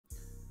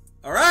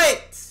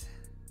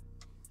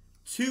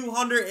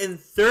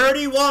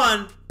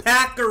231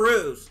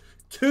 packaroos.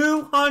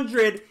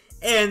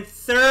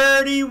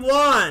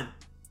 231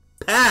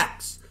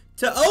 packs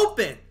to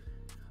open.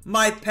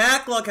 My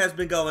pack luck has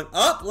been going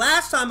up.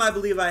 Last time I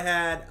believe I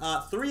had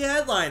 3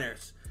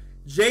 headliners.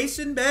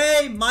 Jason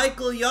Bay,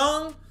 Michael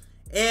Young,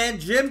 and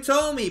Jim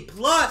Thome,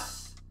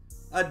 plus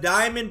a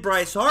diamond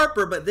Bryce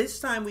Harper. But this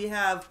time we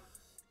have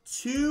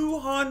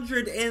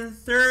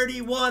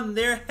 231.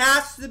 There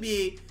has to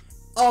be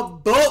a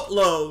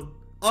boatload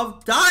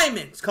of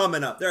diamonds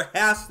coming up. There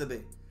has to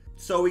be.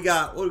 So we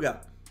got, what do we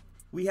got?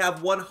 We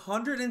have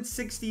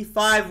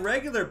 165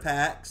 regular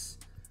packs,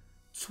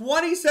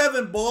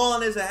 27 ball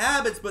and as a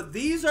habits, but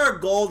these are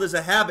gold as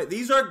a habit.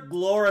 These are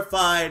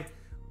glorified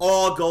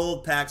all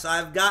gold packs.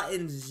 I've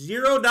gotten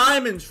 0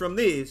 diamonds from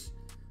these.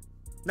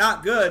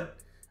 Not good.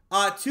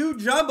 2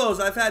 jumbos.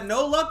 I've had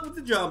no luck with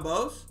the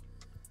jumbos.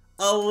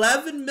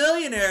 11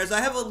 millionaires.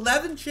 I have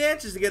 11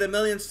 chances to get 1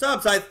 million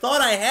subs. I thought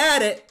I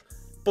had it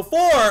before.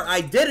 I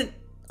didn't.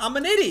 I'm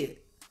an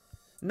idiot.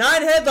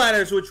 9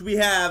 headliners, which we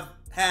have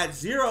had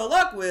 0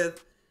 luck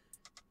with.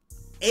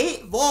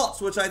 8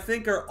 vaults, which I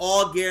think are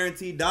all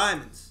guaranteed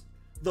diamonds.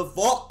 The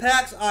vault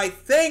packs, I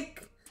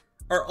think,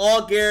 are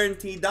all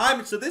guaranteed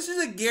diamonds. So this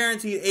is a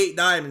guaranteed 8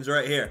 diamonds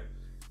right here.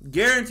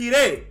 Guaranteed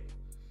 8.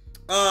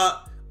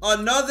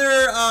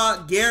 Another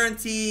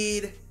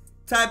guaranteed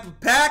type of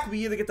pack.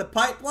 We either get the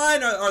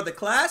pipeline or the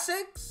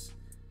classics.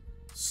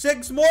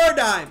 6 more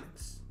diamonds.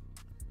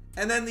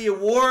 And then the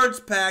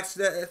awards packs,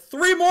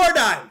 3 more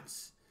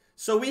diamonds.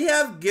 So we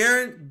have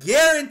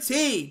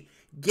guaranteed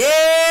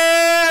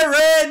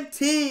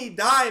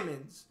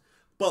diamonds.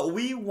 But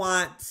we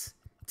want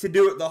to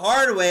do it the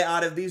hard way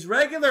out of these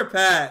regular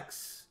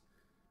packs.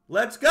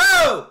 Let's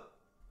go.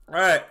 All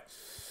right.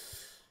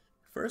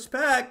 First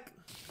pack.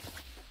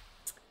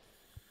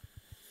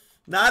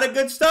 Not a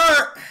good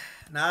start.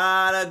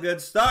 Not a good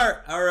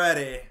start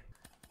already.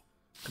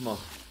 Come on.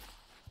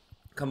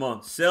 Come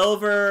on.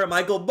 Silver,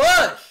 Michael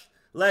Bush.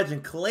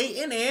 Legend,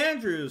 Clayton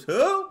Andrews.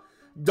 Who?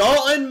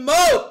 Dalton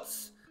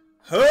Moats.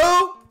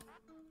 Who?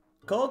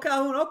 Cole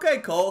Calhoun. Okay,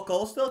 Cole.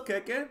 Cole's still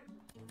kicking.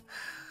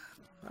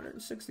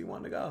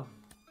 161 to go.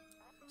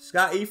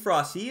 Scott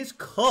Efrost. He is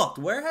cooked.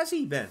 Where has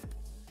he been?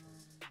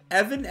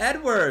 Evan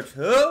Edwards.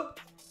 Who?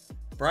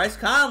 Bryce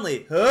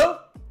Conley. Who?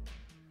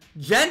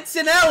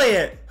 Jensen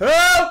Elliott. Who?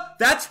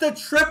 That's the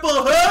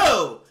triple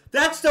who?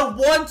 That's the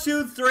 1,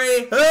 2,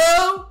 3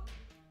 who?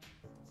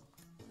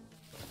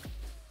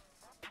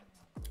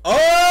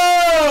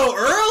 Oh,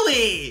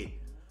 early.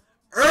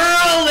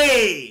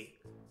 Early.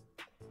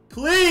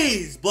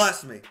 Please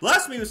bless me.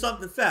 Bless me with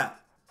something fat.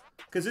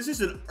 Because this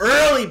is an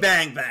early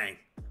bang bang.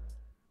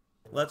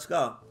 Let's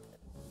go.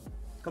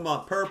 Come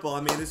on, purple. I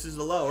mean, this is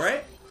the low,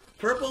 right?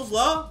 Purple's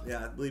low?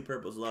 Yeah, I believe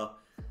purple's low.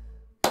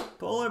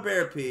 Polar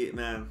Bear Pete,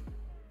 man.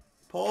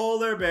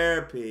 Polar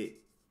Bear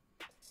Pete.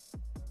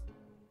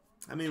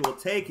 I mean, we'll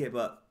take it,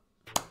 but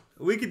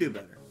we could do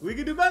better. We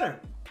could do better.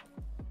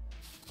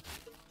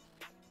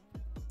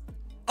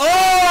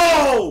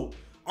 Oh!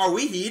 Are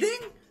we heating?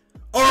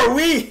 Are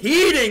we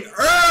heating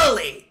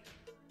early?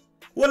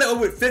 What,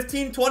 with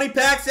 15, 20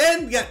 packs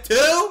in? We got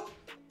 2?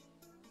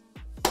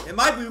 We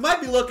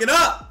might be looking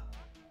up.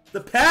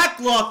 The pack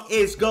luck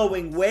is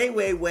going way,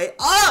 way, way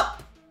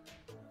up.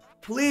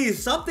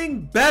 Please,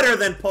 something better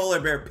than Polar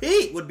Bear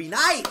Pete would be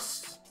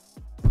nice.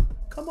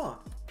 Come on.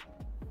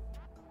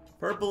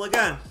 Purple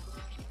again.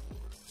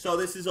 So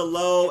this is a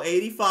low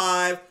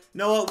 85. You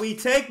know what? We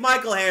take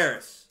Michael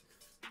Harris.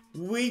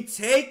 We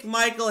take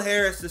Michael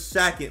Harris the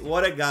second.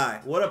 What a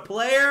guy. What a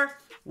player.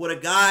 What a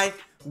guy.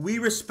 We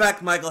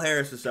respect Michael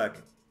Harris the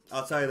second.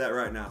 I'll tell you that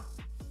right now.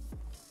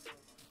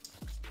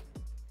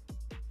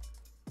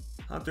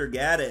 Hunter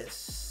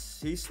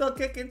Gaddis. He's still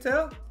kicking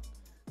too.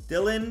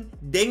 Dylan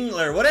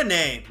Dingler. What a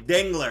name.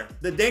 Dingler.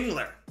 The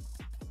Dingler.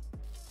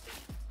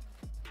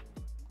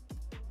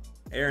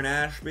 Aaron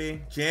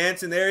Ashby.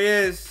 Jansen. There he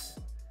is.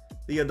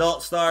 The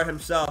adult star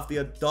himself. The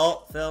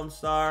adult film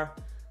star.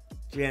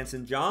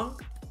 Jansen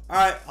Junk. All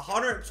right.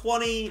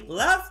 120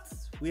 left.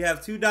 We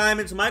have 2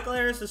 diamonds. Michael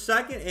Harris the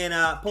second and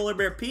Polar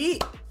Bear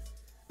Pete.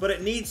 But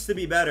it needs to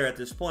be better at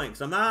this point.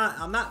 Because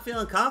I'm not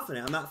feeling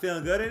confident. I'm not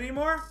feeling good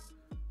anymore.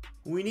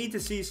 We need to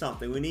see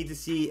something. We need to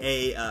see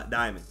a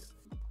diamond.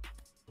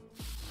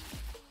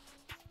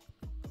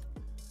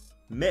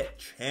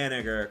 Mitch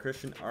Haniger,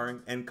 Christian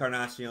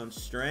Encarnacion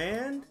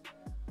Strand,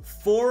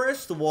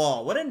 Forrest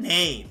Wall. What a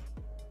name.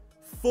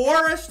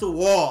 Forrest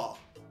Wall.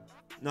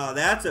 No,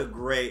 that's a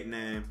great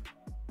name.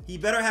 He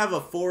better have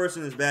a forest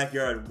in his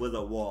backyard with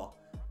a wall.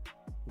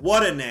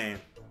 What a name.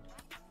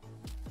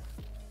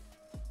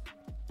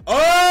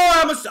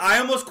 Oh, I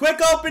almost quick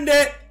opened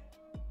it.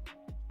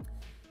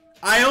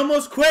 I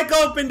almost quick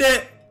opened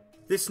it.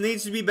 This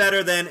needs to be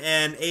better than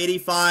an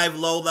 85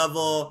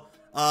 low-level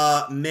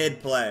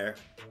mid player.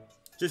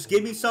 Just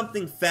give me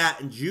something fat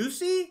and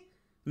juicy.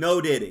 No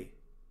diddy.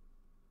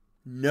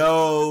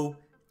 No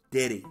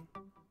diddy.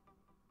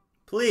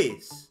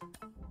 Please.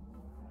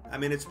 I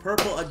mean, it's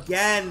purple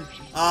again.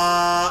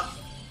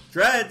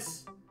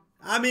 Dreads.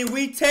 I mean,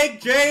 we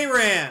take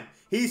J-Ram.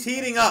 He's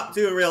heating up,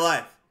 too, in real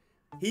life.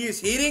 He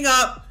is heating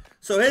up,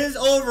 so his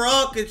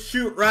overall could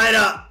shoot right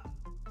up.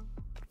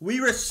 We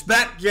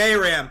respect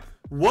J-Ram.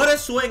 What a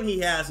swing he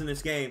has in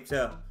this game,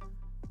 too.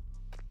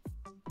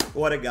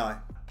 What a guy.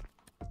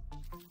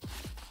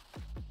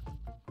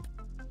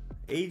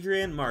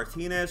 Adrian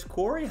Martinez.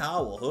 Corey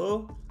Howell,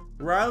 who?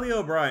 Riley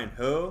O'Brien,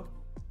 who?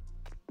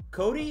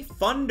 Cody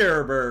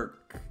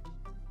Funderburk.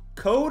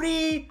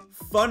 Cody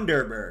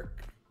Funderburk.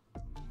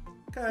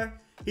 Okay.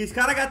 He's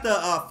kind of got the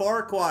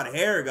Farquaad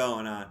hair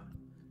going on.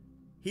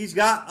 He's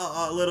got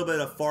a little bit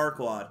of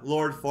Farquaad.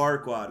 Lord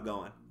Farquaad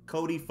going.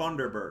 Cody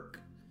Funderburk.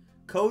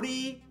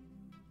 Cody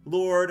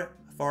Lord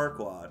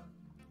Farquaad.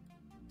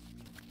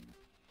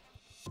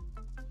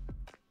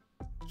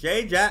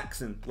 Jay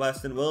Jackson.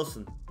 Weston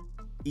Wilson.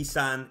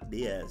 Isan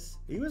Diaz.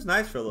 He was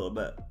nice for a little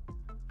bit.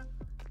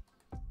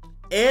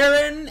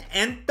 Aaron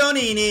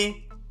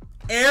Antonini.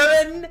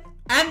 Aaron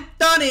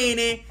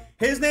Antonini.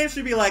 His name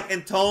should be like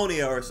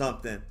Antonio or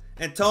something.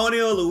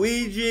 Antonio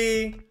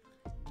Luigi.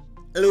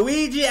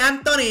 Luigi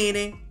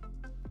Antonini.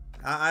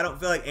 I don't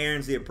feel like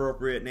Aaron's the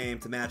appropriate name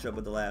to match up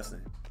with the last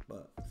name.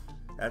 But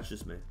that's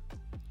just me.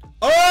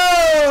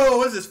 Oh!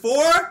 What is this?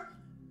 4?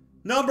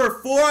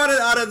 Number 4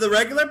 out of the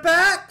regular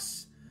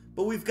packs?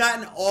 But we've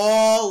gotten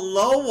all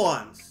low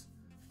ones.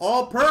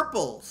 All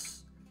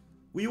purples.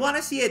 We want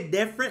to see a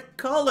different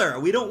color.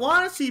 We don't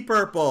want to see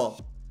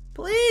purple.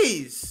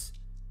 Please.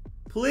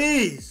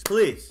 Please.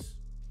 Please.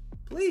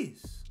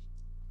 Please.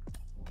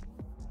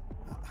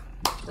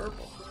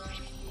 Purple.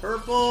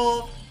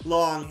 Purple.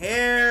 Long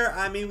hair.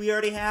 I mean, we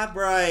already have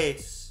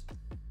Bryce.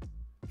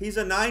 He's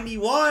a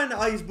 91.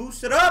 Oh, he's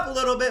boosted up a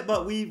little bit,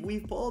 but we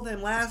pulled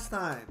him last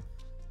time.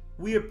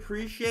 We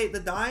appreciate the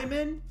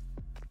diamond,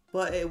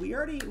 but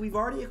we've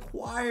already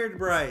acquired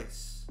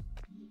Bryce.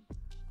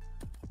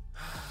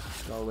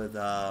 Let's go with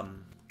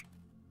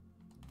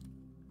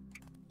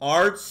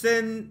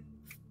Arden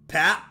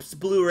Paps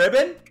Blue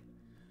Ribbon.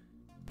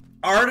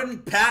 Arden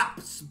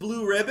Paps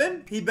Blue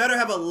Ribbon. He better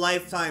have a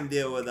lifetime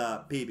deal with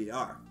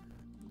PBR.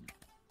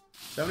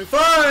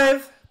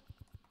 75.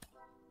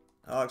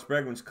 Alex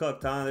Bregman's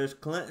cooked, huh? There's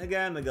Clinton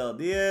again. Miguel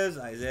Diaz.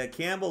 Isaiah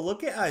Campbell.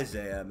 Look at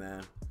Isaiah,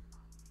 man.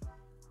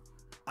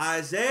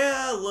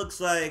 Isaiah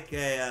looks like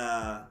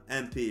a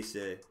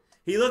NPC.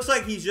 He looks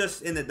like he's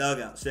just in the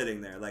dugout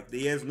sitting there. Like,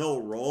 he has no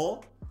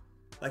role.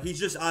 Like, he's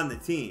just on the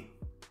team.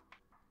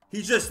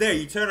 He's just there.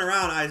 You turn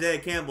around, Isaiah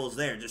Campbell's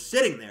there. Just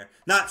sitting there.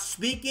 Not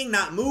speaking,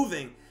 not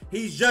moving.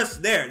 He's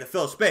just there to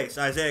fill space.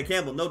 Isaiah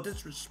Campbell, no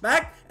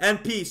disrespect.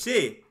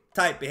 NPC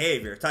type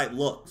behavior, type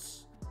looks.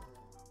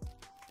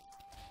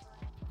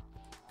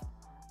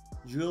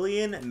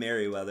 Julian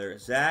Merriweather.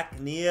 Zach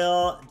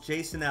Neal.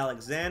 Jason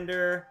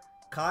Alexander.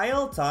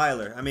 Kyle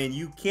Tyler. I mean,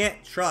 you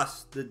can't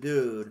trust the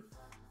dude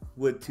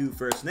with 2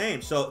 first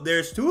names. So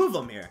there's 2 of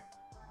them here.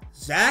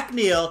 Zach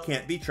Neal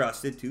can't be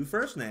trusted. 2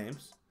 first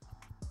names.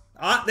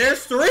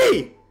 There's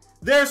 3.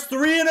 There's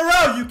 3 in a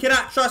row. You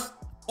cannot trust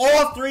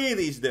all 3 of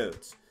these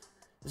dudes.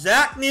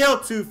 Zach Neal,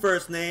 2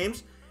 first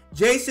names.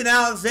 Jason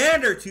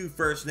Alexander, 2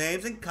 first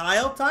names. And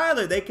Kyle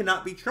Tyler. They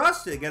cannot be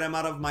trusted. Get him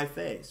out of my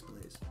face,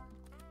 please.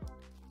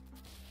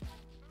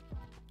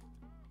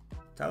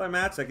 Tyler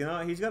Matzek, you know,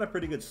 he's got a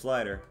pretty good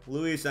slider.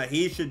 Luis,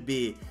 he should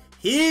be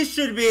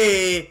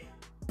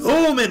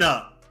booming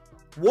up.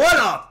 What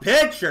a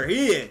pitcher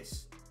he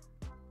is.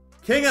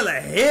 King of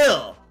the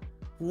Hill.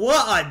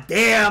 What a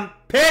damn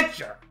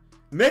pitcher.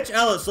 Mitch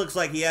Ellis looks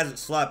like he hasn't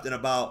slept in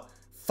about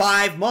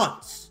 5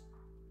 months.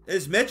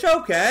 Is Mitch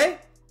okay?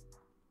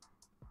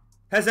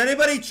 Has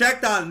anybody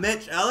checked on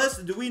Mitch Ellis?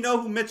 Do we know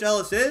who Mitch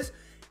Ellis is?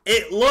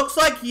 It looks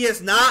like he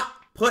has not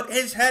put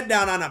his head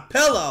down on a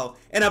pillow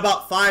in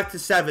about 5 to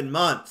 7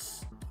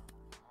 months.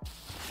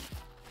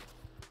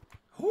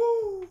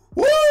 Woo!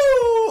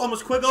 Woo!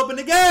 Almost quick open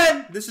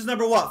again. This is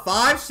number what?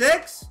 5,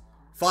 6?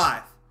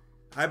 5.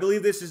 I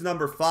believe this is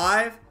number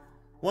 5.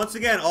 Once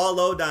again, all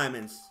low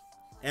diamonds.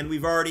 And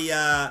we've already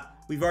opened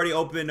we've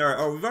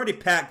already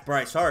packed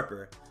Bryce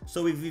Harper.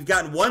 So we've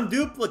gotten 1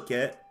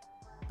 duplicate.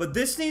 But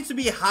this needs to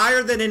be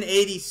higher than an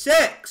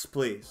 86,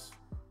 please.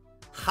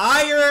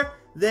 Higher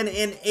than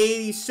an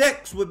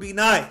 86 would be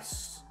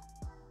nice.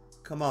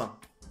 Come on.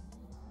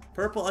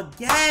 Purple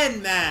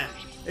again, man.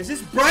 Is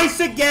this Bryce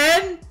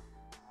again?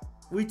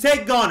 We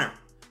take Gunner.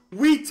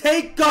 We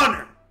take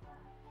Gunner.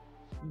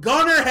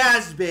 Gunner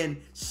has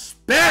been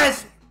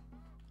spazzing.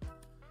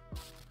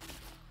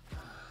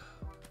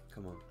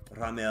 Come on.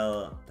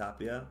 Ramel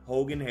Tapia.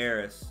 Hogan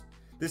Harris.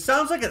 This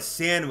sounds like a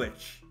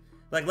sandwich.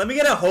 Like, let me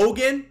get a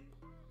Hogan.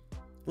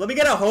 Let me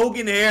get a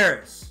Hogan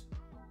Harris.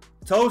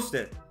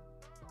 Toasted.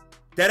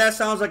 That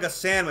sounds like a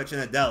sandwich in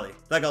a deli.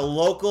 Like a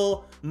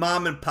local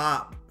mom and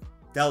pop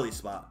deli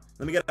spot.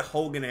 Let me get a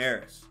Hogan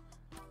Harris.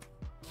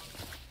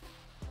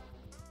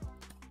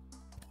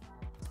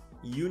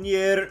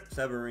 Junior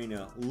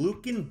Severino.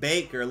 Lucan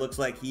Baker looks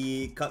like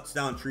he cuts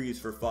down trees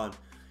for fun.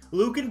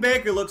 Lucan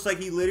Baker looks like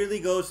he literally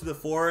goes to the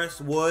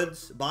forest,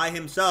 woods, by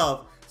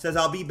himself. Says,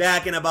 I'll be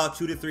back in about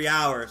 2 to 3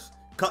 hours.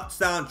 Cuts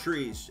down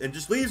trees and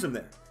just leaves them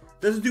there.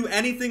 Doesn't do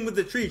anything with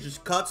the trees.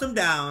 Just cuts them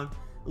down.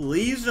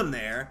 leaves them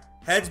there,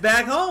 heads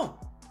back home.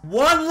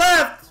 One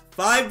left.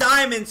 5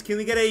 diamonds. Can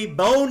we get a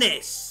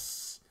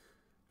bonus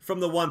from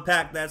the 1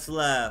 pack that's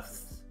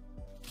left?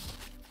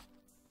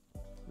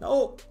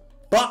 Nope.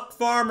 Buck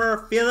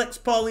Farmer, Felix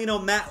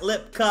Paulino, Matt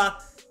Lipka,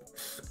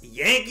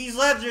 Yankees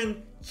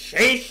legend,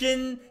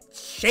 Chasin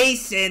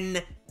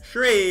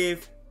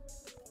Shreve.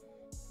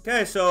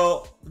 Okay,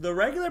 so the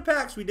regular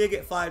packs, we did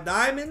get 5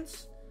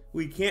 diamonds.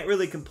 We can't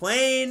really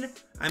complain.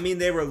 I mean,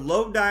 they were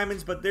low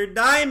diamonds, but they're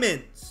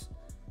diamonds.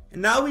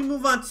 And now we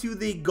move on to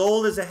the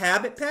gold as a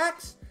habit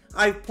packs.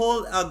 I've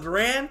pulled a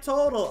grand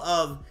total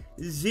of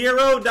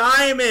 0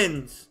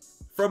 diamonds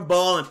from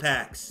ballin'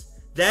 packs.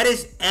 That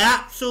is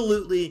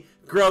absolutely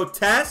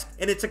grotesque,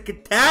 and it's a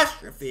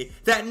catastrophe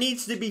that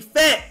needs to be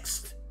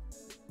fixed.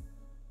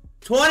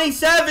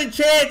 27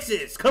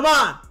 chances. Come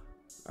on.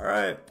 All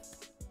right.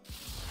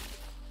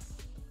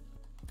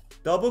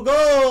 Double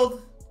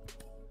gold.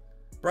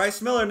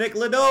 Bryce Miller, Nick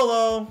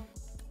Lodolo.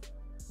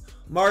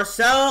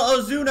 Marcell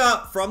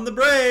Ozuna from the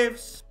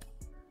Braves.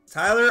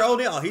 Tyler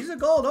O'Neill. Oh, he's a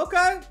gold.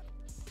 Okay.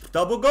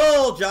 Double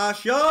gold.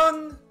 Josh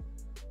Young.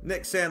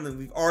 Nick Sandlin.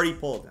 We've already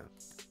pulled him.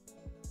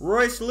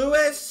 Royce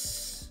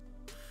Lewis.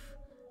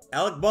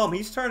 Alec Boehm.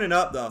 He's turning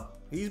up, though.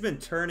 He's been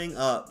turning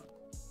up.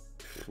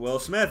 Will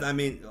Smith. I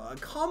mean,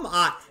 come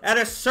on. At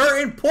a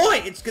certain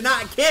point, it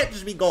can't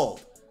just be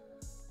gold.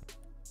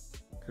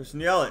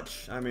 Christian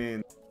Yelich. I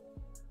mean,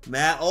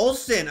 Matt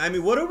Olson. I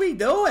mean, what are we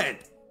doing?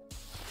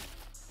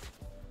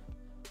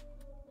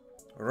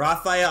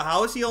 Rafael,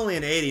 how is he only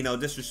an 80? No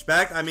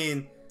disrespect. I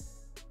mean,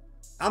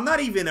 I'm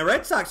not even a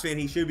Red Sox fan.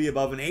 He should be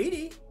above an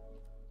 80.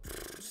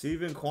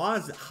 Steven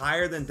Kwan's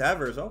higher than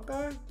Devers.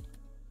 Okay.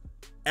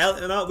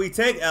 No, we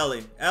take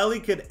Ellie. Ellie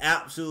could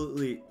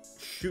absolutely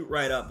shoot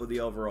right up with the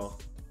overall.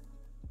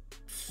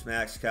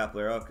 Max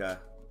Kepler. Okay.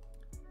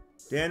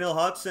 Daniel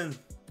Hudson.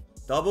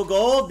 Double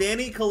gold.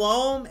 Danny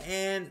Colomb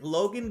and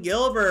Logan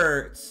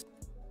Gilbert.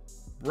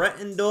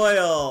 Bretton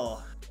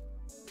Doyle.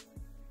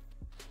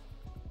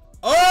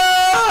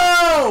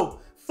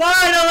 Oh!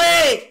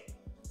 Finally!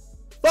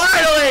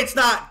 Finally, it's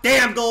not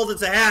damn gold,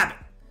 it's a habit.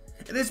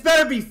 And this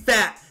better be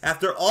fat.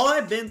 After all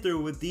I've been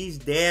through with these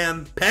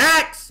damn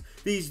packs,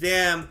 these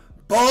damn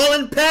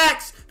ballin'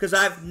 packs, because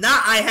I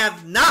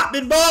have not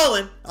been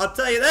balling, I'll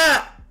tell you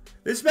that.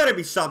 This better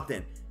be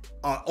something.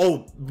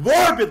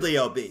 Morbidly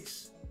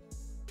obese.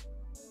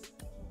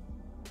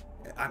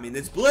 I mean,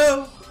 it's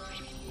blue.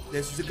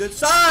 This is a good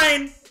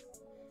sign.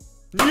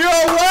 You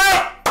know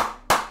what?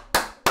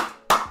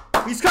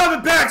 He's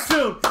coming back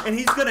soon, and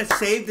he's going to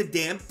save the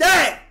damn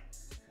day.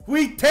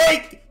 We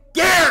take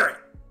Garrett.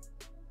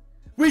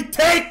 We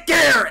take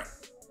Garrett.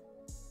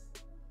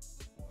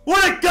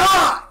 What a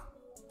god.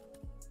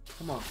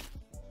 Come on.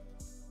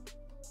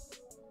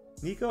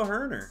 Nico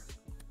Herner.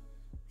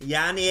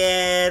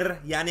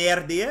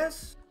 Yanier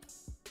Diaz.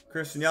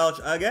 Christian Yelich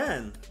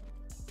again.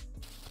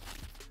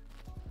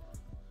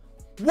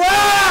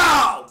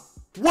 Wow!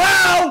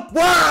 Wow!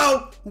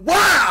 Wow!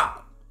 Wow!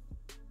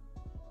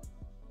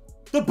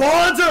 The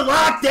Ballins are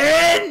locked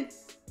in!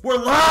 We're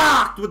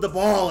locked with the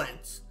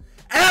Ballins.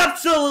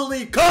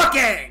 Absolutely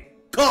cooking!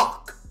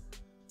 Cook!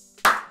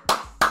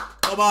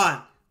 Come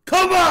on.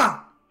 Come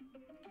on!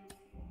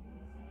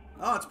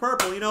 Oh, it's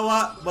purple. You know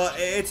what? But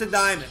it's a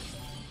diamond.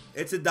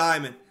 It's a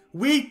diamond.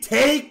 We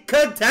take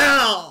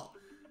Cattell!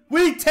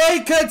 We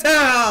take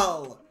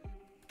Cattell!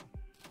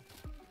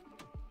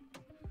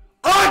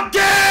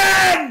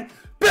 Again!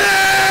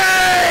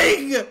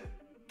 Bang!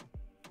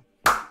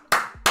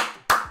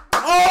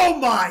 Oh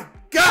my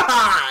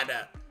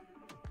god!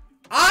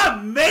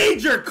 I'm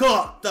major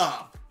cooked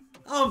up.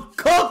 I'm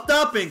cooked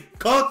up and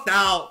cooked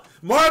out.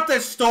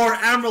 Martha's Store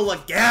Emerald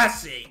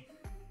Lagasse.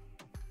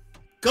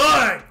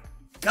 Good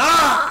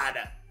God!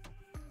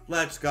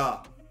 Let's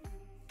go.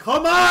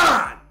 Come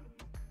on!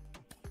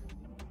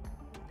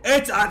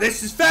 It's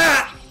this is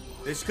fat.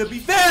 This could be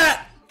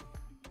fat.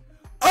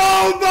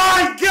 Oh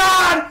my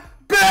god!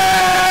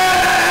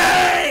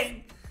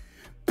 Bang!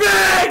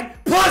 Bang!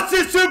 Plus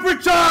it's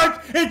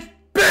supercharged. It's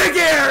Big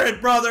Aaron,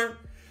 brother.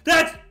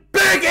 That's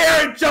Big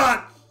Aaron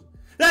John.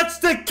 That's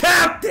the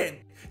captain.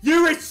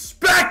 You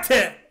respect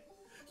him.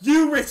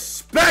 You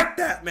respect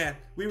that man.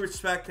 We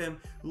respect him.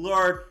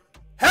 Lord,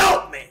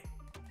 help me.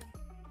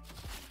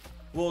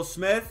 Will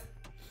Smith.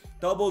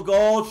 Double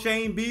gold.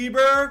 Shane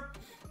Bieber.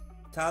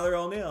 Tyler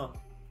O'Neill.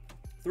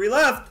 3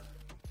 left.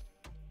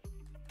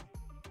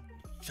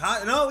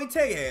 No, we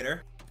take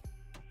Hater.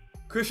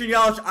 Christian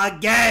Yelich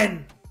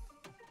again.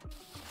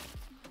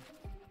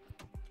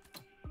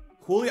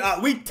 Julio.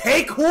 We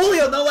take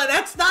Julio. No,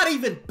 that's not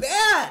even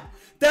bad.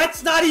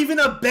 That's not even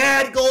a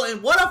bad goal.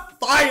 And what a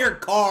fire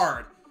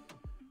card.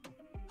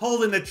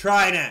 Holding the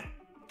trident.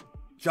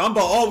 Jumbo.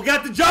 Oh, we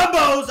got the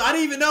Jumbos. I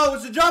didn't even know it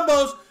was the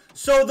Jumbos.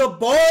 So the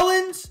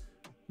Ballins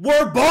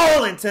were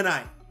balling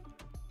tonight.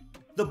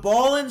 The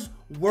Ballins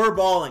were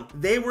balling.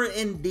 They were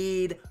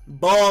indeed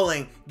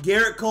balling.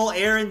 Garrett Cole,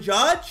 Aaron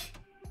Judge.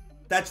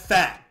 That's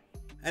fat.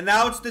 And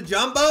now it's the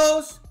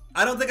Jumbos.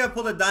 I don't think I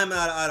pulled a diamond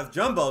out of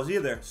Jumbos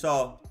either.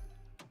 So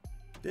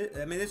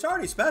I mean, it's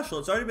already special.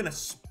 It's already been a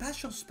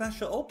special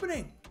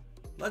opening.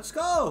 Let's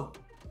go.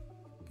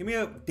 Give me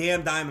a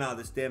damn diamond out of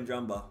this damn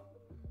jumbo.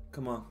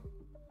 Come on.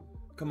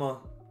 Come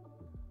on.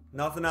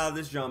 Nothing out of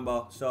this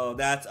jumbo. So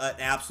that's an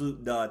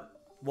absolute dud.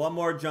 One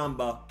more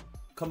jumbo.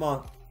 Come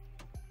on.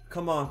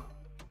 Come on.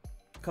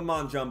 Come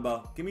on,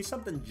 jumbo. Give me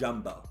something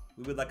jumbo.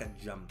 We would like a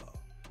jumbo.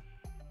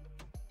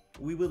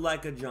 We would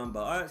like a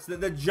jumbo. All right, so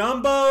the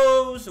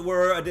jumbos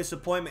were a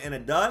disappointment and a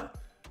dud.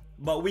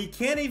 But we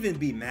can't even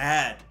be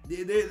mad.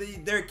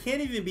 There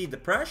can't even be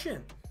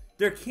depression.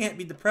 There can't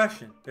be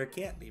depression. There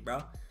can't be,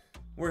 bro.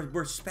 We're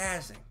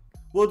spazzing.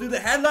 We'll do the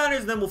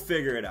headliners, then we'll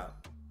figure it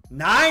out.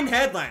 9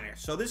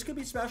 headliners. So this could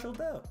be special,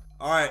 too.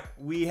 All right,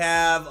 we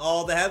have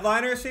all the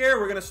headliners here.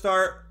 We're going to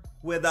start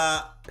with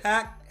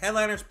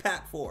headliners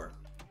pack 4.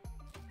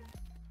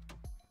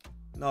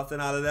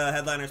 Nothing out of the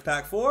headliners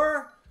pack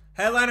 4.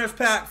 Headliners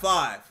pack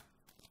 5.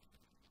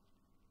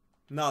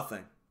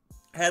 Nothing.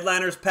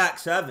 Headliners pack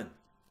 7.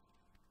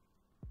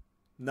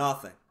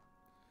 Nothing.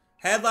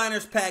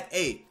 Headliners pack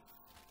 8.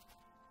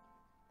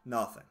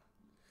 Nothing.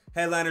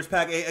 Headliners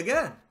pack 8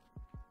 again.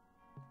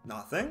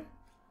 Nothing.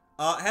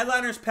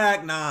 Headliners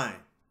pack 9.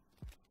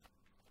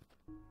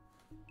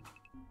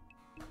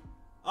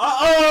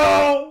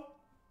 Uh-oh!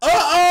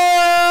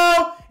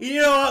 Uh-oh!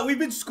 You know what? We've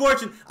been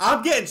scorching.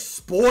 I'm getting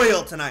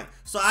spoiled tonight.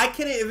 So I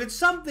can't, if it's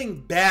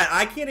something bad,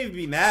 I can't even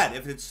be mad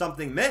if it's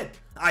something mid.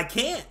 I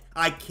can't.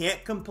 I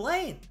can't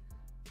complain.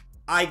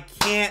 I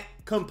can't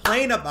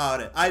complain about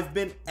it. I've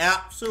been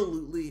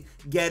absolutely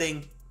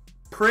getting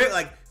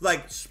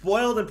like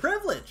spoiled and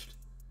privileged.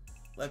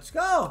 Let's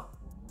go.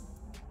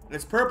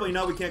 It's purple. You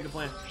know we can't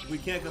complain. We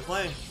can't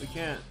complain. We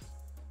can't.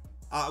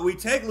 We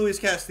take Luis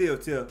Castillo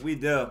too. We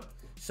do.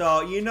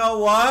 So you know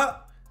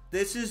what?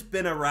 This has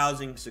been a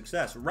rousing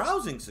success.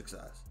 Rousing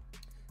success.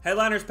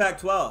 Headliners pack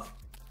 12.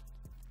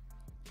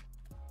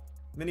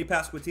 Mini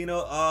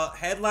Pasquantino.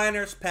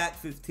 Headliners pack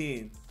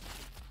 15.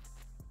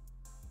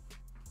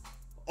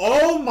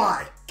 Oh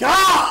my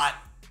God!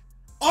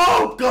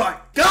 Oh good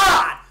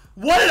God!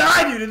 What did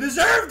I do to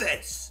deserve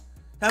this?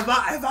 Have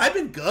I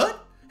been good?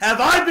 Have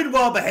I been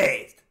well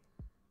behaved?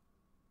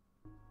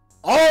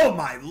 Oh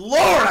my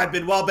Lord, I've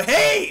been well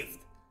behaved.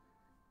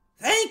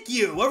 Thank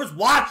you. Whoever's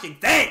watching,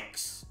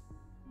 thanks.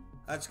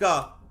 Let's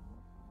go.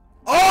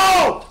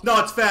 Oh!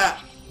 No, it's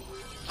fat.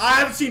 I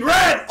haven't seen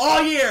red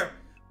all year.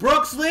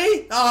 Brooks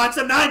Lee? Oh, it's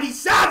a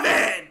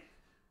 97.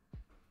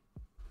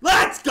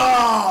 Let's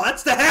go.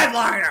 That's the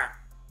headliner.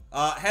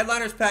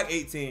 Headliners pack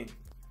 18.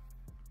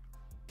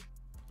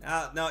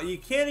 No, you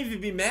can't even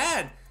be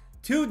mad.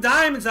 2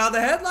 diamonds out of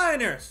the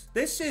headliners.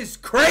 This is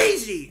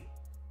crazy.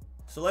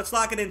 So let's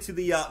lock it into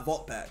the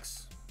vault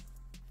packs.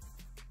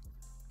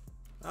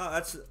 Oh,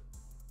 that's...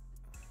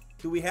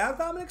 Do we have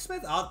Dominic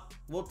Smith?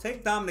 We'll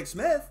take Dominic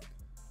Smith.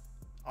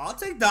 I'll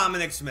take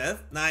Dominic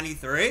Smith.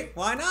 93.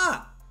 Why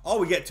not? Oh,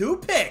 we get 2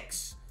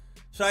 picks.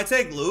 Should I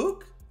take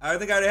Luke? I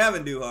think I already have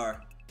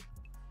Andujar.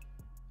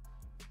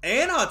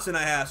 And Hudson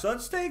I have. So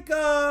let's take,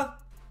 let's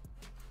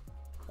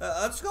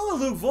go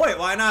with Luke Voigt.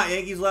 Why not?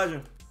 Yankees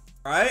legend.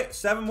 All right,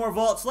 7 more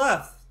vaults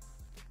left.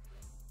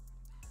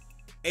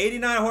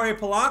 89 Jorge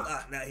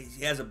Polanco.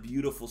 He has a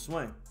beautiful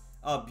swing.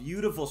 A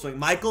beautiful swing.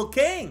 Michael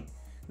King.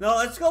 No,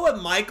 let's go with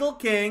Michael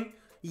King.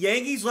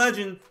 Yankees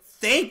legend.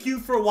 Thank you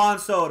for Juan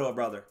Soto,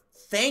 brother.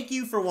 Thank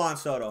you for Juan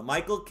Soto.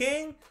 Michael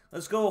King.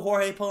 Let's go with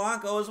Jorge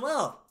Polanco as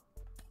well.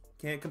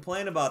 Can't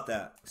complain about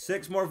that.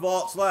 6 more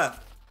vaults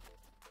left.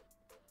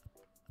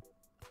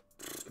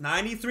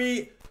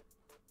 93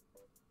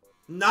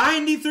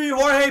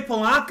 Jorge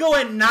Polanco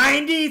and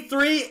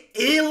 93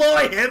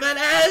 Eloy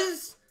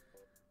Jimenez.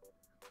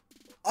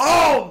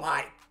 Oh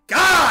my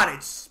God,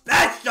 it's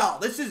special.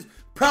 This is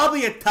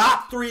probably a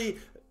top 3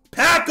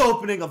 pack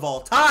opening of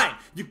all time.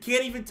 You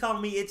can't even tell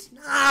me it's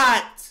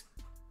not.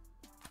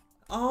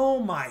 Oh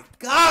my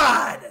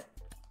God.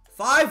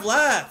 5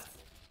 left.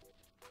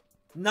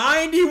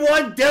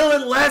 91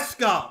 Dylan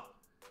Lesko.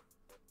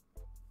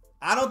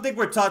 I don't think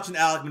we're touching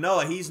Alek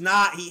Manoah. He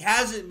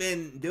hasn't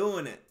been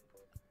doing it.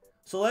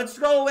 So let's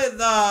go with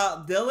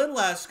Dylan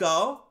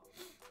Lesko.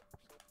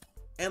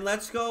 And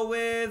let's go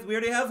with, we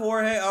already have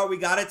Jorge. Oh, we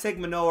got to take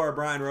Manoah or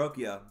Brian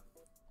Rocchio.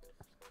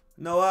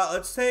 No,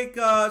 let's take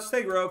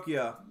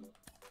Rocchio.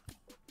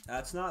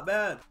 That's not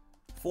bad.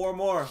 4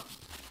 more.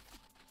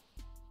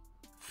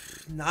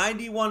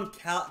 91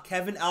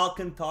 Kevin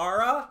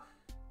Alcantara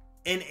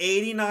and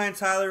 89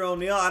 Tyler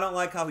O'Neill. I don't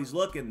like how he's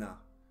looking though.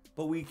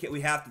 But we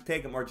have to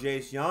take him, or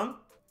Jace Young.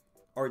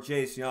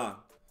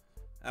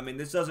 I mean,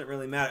 this doesn't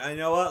really matter. You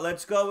know what?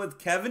 Let's go with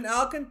Kevin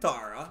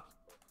Alcantara.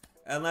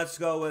 And let's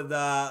go with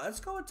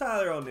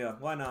Tyler O'Neill.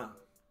 Why not?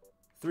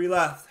 3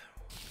 left.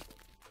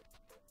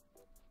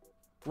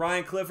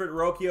 Ryan Clifford,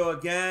 Rocchio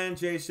again,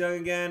 Jace Young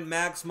again,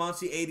 Max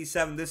Muncy,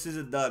 87. This is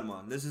a dud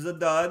one. This is a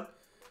dud.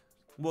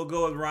 We'll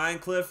go with Ryan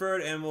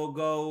Clifford, and we'll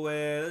go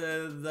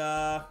with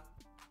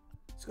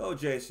let's go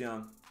with Jace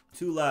Young.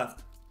 2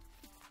 left.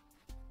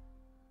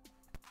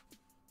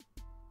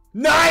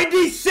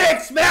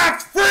 96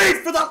 Max Fried,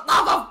 for the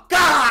love of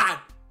God!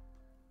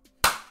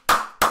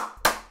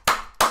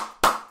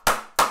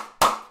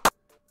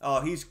 Oh,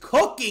 he's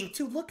cooking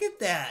too. Look at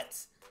that.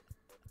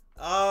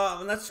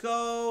 Let's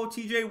go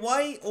TJ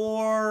White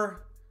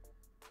or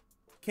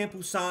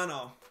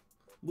Campusano.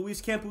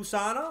 Luis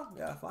Campusano?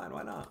 Yeah, fine.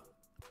 Why not?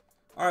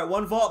 All right,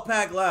 one vault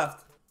pack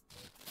left.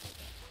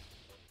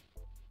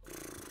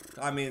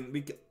 I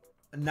mean,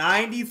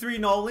 93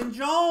 Nolan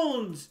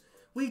Jones.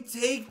 We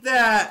take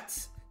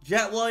that.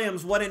 Jet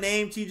Williams, what a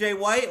name. TJ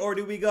White, or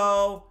do we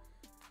go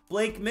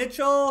Blake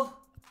Mitchell?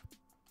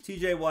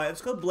 TJ White.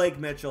 Let's go Blake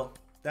Mitchell.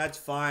 That's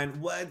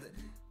fine. What?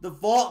 The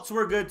vaults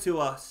were good to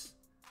us.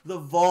 The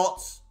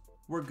vaults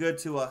were good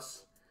to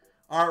us.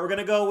 All right, we're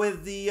gonna go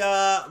with the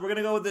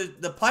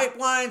the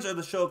pipelines or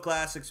the show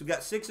classics. We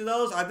got 6 of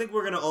those. I think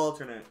we're gonna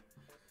alternate.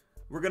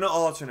 We're gonna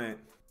alternate.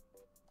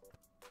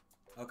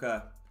 Okay.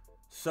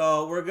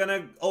 So we're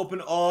gonna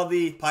open all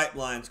the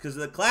pipelines because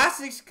the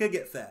classics could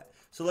get fat.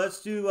 So let's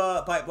do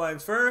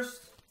pipelines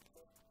first.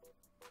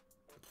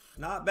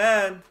 Not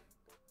bad.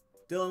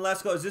 Dylan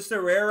Lesko. Is this the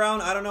rare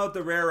round? I don't know what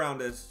the rare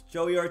round is.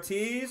 Joey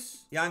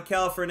Ortiz.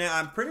 Yankel Fernandez.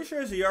 I'm pretty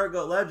sure it's a Yard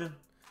Goat legend.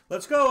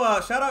 Let's go.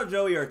 Shout out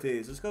Joey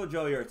Ortiz. Let's go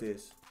Joey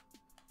Ortiz.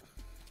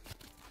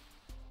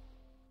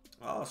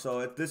 Oh,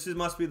 so this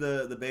must be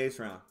the base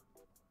round.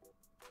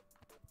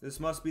 This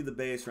must be the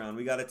base round.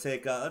 We got to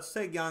take. Let's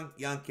take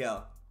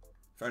Yankel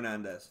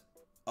Fernandez.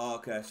 Oh,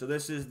 okay, so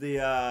this is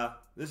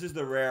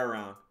the rare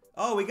round.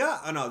 Oh, we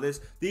got. Oh no,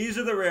 these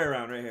are the rare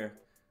round right here.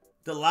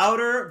 The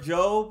Louder,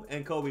 Job,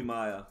 and Kobe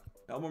Maya.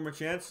 Got one more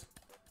chance.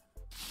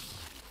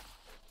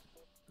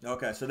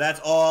 Okay, so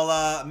that's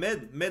all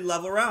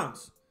mid-level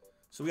rounds.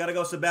 So we got to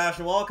go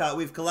Sebastian Walcott.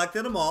 We've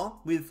collected them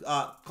all. We've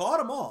caught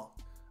them all.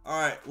 All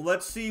right,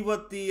 let's see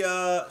what the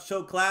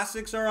show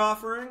classics are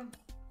offering.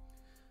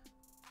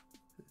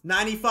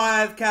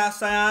 95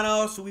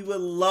 Castellanos. We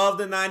would love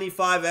the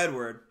 95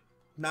 Edward.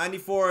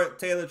 94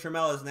 Taylor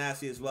Trammell is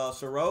nasty as well.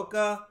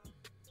 Soroka,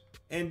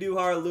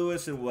 Andujar,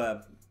 Lewis, and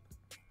Webb.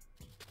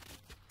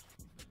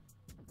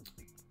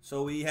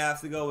 So we have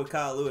to go with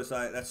Kyle Lewis.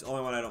 That's the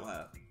only one I don't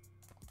have.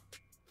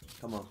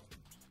 Come on.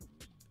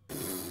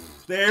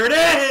 There it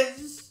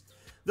is!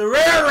 The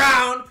rare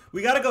round!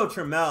 We got to go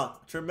Trammell.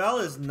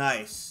 Trammell is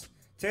nice.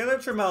 Taylor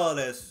Trammell it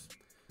is.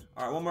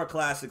 All right, one more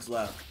classics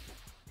left.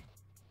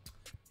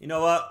 You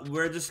know what?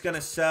 We're just going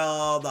to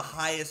sell the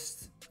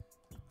highest.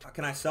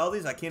 Can I sell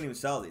these? I can't even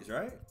sell these,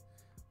 right?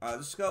 All right,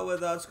 let's go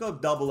with, let's go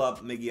double up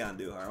Miggy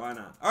Andujar. Why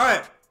not? All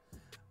right.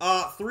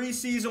 3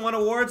 Season 1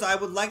 awards. I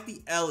would like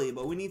the Ellie,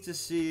 but we need to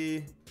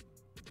see.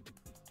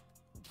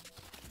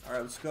 All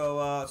right, let's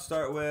go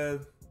start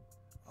with.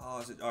 Oh,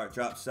 is it? All right,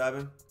 drop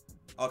 7.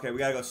 Okay, we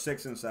got to go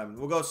 6 and 7.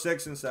 We'll go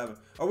 6 and 7.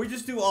 Or we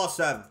just do all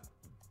 7.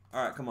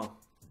 All right, come on.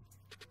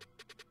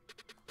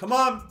 Come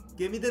on.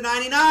 Give me the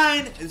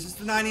 99. Is this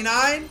the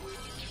 99?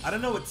 I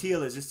don't know what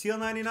teal is. Is teal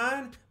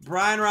 99?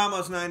 Brian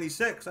Ramos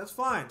 96. That's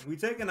fine. We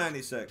take a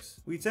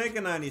 96. We take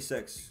a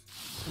 96.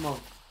 Come on.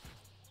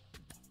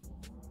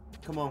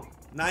 Come on.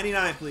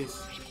 99,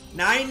 please.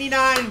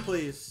 99,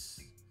 please.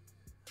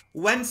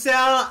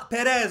 Wenzel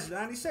Perez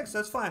 96.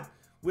 That's fine.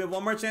 We have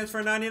one more chance for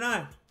a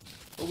 99.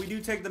 But we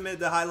do take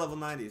the high level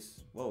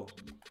 90s. Whoa.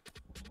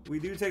 We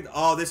do take the,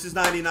 oh, this is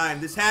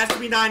 99. This has to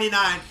be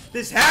 99.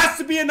 This has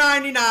to be a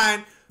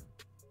 99.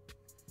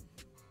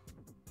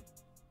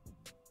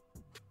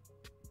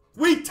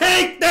 We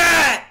take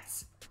that!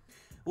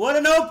 What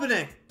an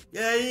opening.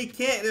 Yeah, you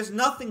can't. There's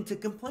nothing to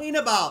complain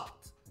about.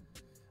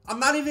 I'm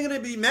not even going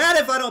to be mad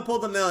if I don't pull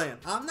the million.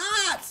 I'm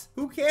not.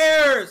 Who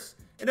cares?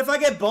 And if I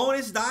get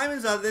bonus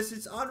diamonds out of this,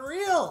 it's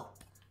unreal.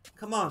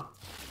 Come on.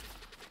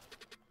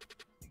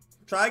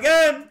 Try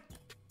again.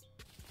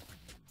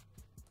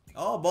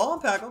 Oh, ball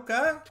and pack.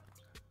 Okay.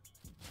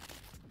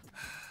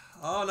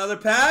 Oh, another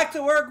pack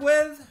to work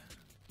with.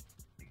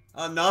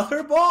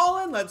 Another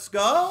ballin'. Let's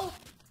go.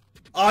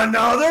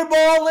 Another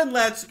ballin'.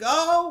 Let's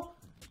go.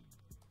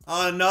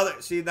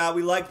 Another. See, now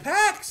we like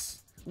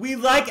packs. We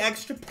like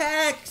extra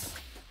packs.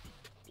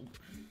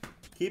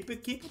 Keep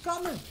it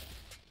coming.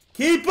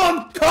 Keep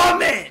them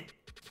coming.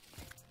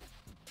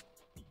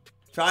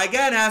 Try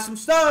again. Have some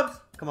stubs.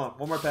 Come on.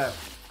 One more pack.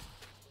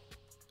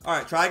 All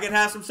right. Try again.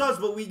 Have some stubs.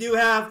 But we do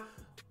have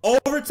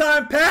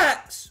overtime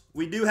packs.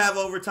 We do have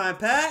overtime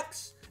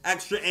packs.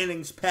 Extra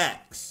innings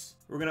packs.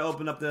 We're going to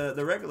open up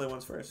the regular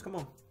ones first. Come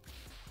on.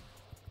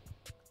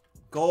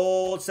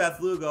 Gold, Seth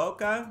Lugo.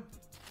 Okay.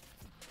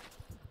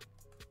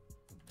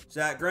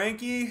 Zach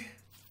Greinke.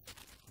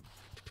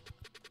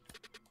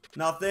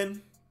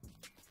 Nothing.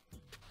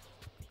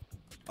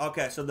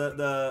 Okay, so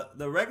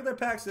the regular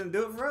packs didn't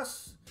do it for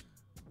us.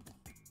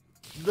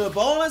 The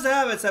bonus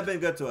habits have been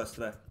good to us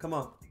today. Come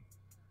on.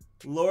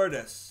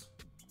 Lourdes.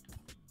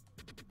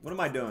 What am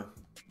I doing?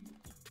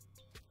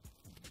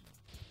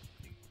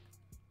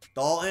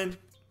 Dalton.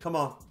 Come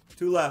on.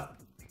 2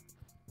 left.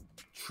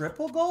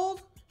 Triple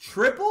gold?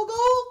 Triple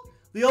gold?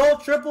 The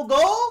old triple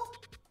gold?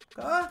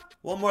 Okay.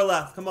 1 more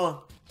left. Come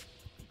on.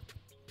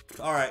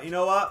 All right. You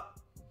know what?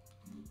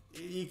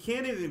 You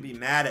can't even be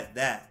mad at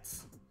that.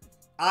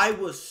 I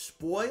was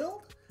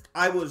spoiled.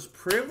 I was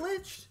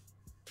privileged.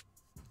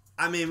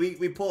 I mean,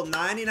 we pulled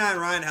 99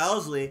 Ryan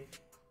Helsley.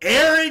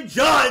 Aaron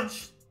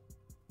Judge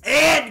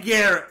and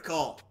Garrett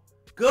Cole.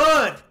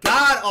 Good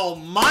God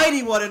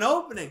almighty, what an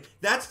opening.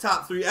 That's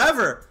top 3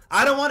 ever.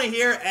 I don't want to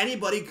hear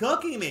anybody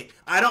cooking me.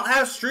 I don't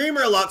have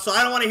streamer luck, so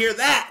I don't want to hear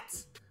that.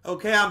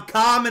 Okay, I'm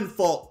common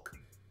folk.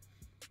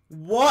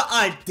 What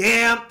a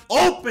damn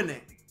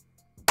opening.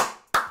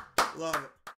 Love it.